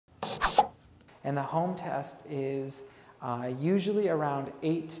And the home test is usually around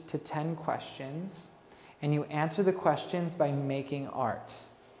 8 to 10 questions, and you answer the questions by making art,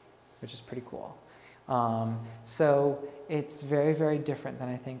 which is pretty cool. So it's very, very different than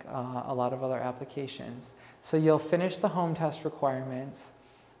I think a lot of other applications. So you'll finish the home test requirements,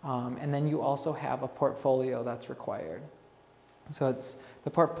 and then you also have a portfolio that's required. So it's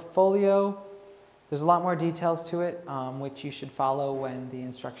the portfolio. There's a lot more details to it, which you should follow when the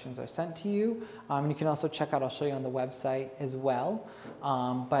instructions are sent to you. And you can also check out, I'll show you on the website as well.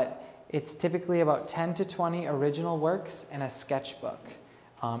 But it's typically about 10 to 20 original works and a sketchbook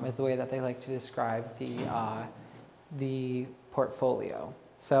is the way that they like to describe the portfolio.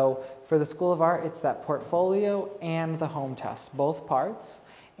 So for the School of Art, it's that portfolio and the home test, both parts.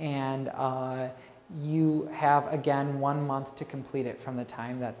 And you have, again, 1 month to complete it from the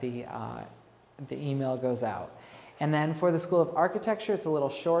time that the email goes out. And then for the School of Architecture, it's a little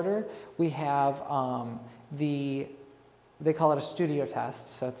shorter. We have they call it a studio test,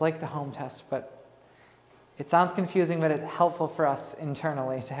 so it's like the home test, but it sounds confusing, but it's helpful for us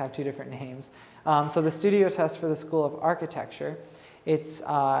internally to have two different names. So the studio test for the School of Architecture, it's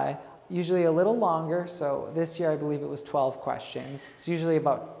usually a little longer. So this year I believe it was 12 questions. It's usually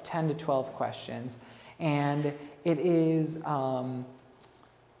about 10 to 12 questions. And it is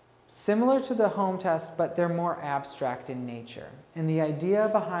similar to the home test, but they're more abstract in nature. And the idea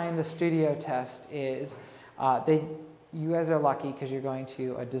behind the studio test is you guys are lucky because you're going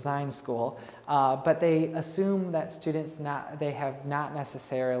to a design school, but they assume that students they have not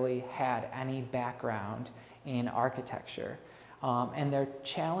necessarily had any background in architecture. And they're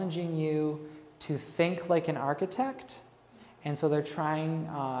challenging you to think like an architect. And so they're trying,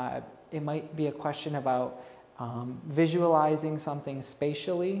 it might be a question about visualizing something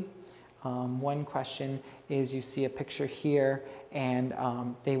spatially. One question is you see a picture here and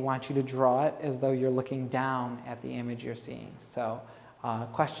they want you to draw it as though you're looking down at the image you're seeing. So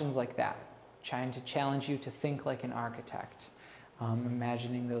questions like that, trying to challenge you to think like an architect,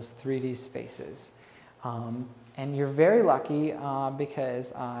 imagining those 3D spaces. And you're very lucky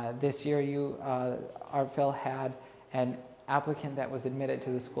because this year Artphil had an applicant that was admitted to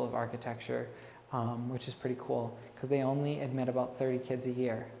the School of Architecture, which is pretty cool because they only admit about 30 kids a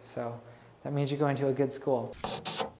year. So that means you're going to a good school.